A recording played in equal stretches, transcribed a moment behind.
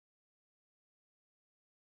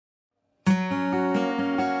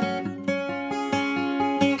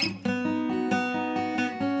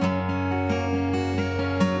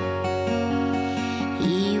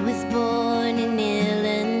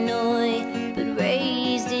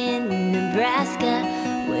Nebraska,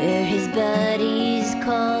 where his buddies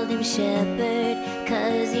called him Shepherd,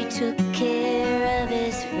 'cause he took care of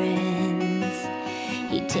his friends.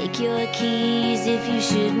 He'd take your keys if you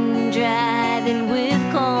shouldn't drive, and with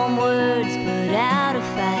calm words put out a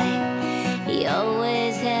fight. He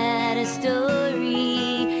always had a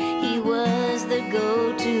story, he was the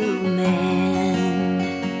go-to man.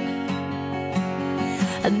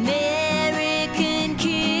 American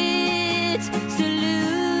kids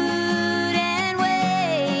salute and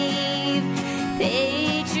wave,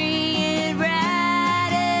 patriot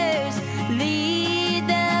riders lead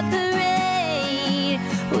the parade.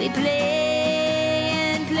 We play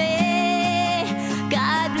and play,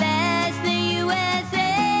 God bless the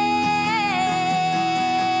USA.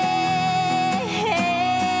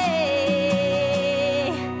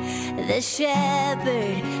 The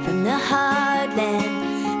shepherd from the heartland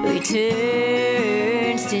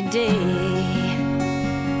returns today.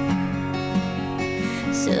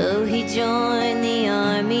 So he joined the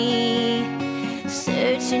army,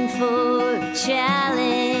 searching for a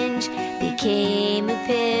challenge, became a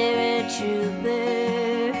paratrooper,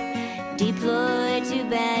 deployed to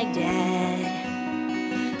Baghdad,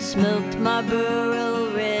 smoked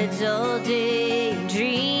Marlboro Reds all day,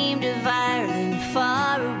 dreamed of Ireland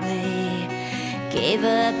far away, gave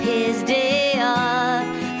up his day off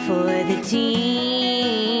for the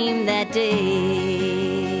team that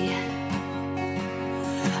day.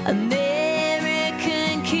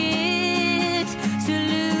 American kids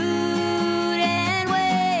salute and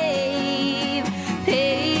wave,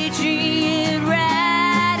 patriot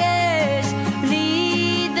riders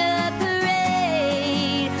lead the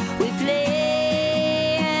parade. We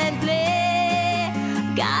play and play,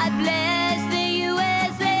 God bless the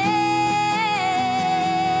USA.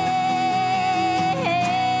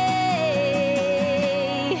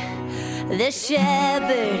 The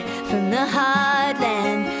shepherd from the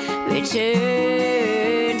heartland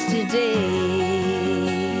returns today.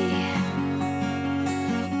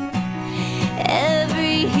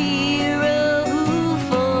 Every hero who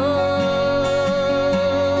falls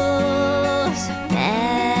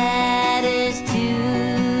matters to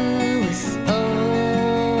us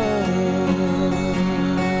all.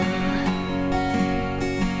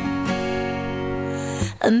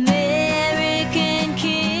 American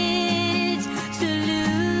kids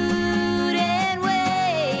salute and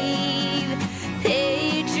wave,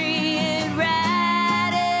 patriot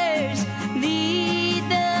riders lead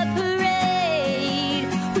the parade.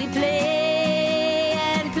 We play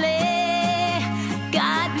and play,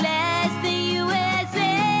 God bless the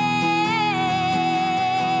USA.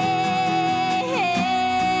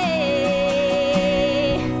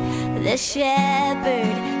 The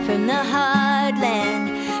shepherd from the heartland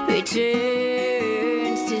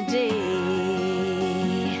returns today.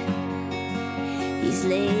 He's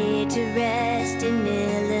laid to rest in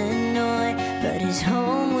Illinois, but his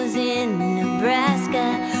home was in Nebraska,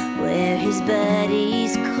 where his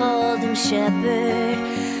buddies called him Shepherd,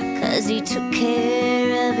 'cause he took care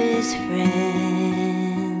of his friends.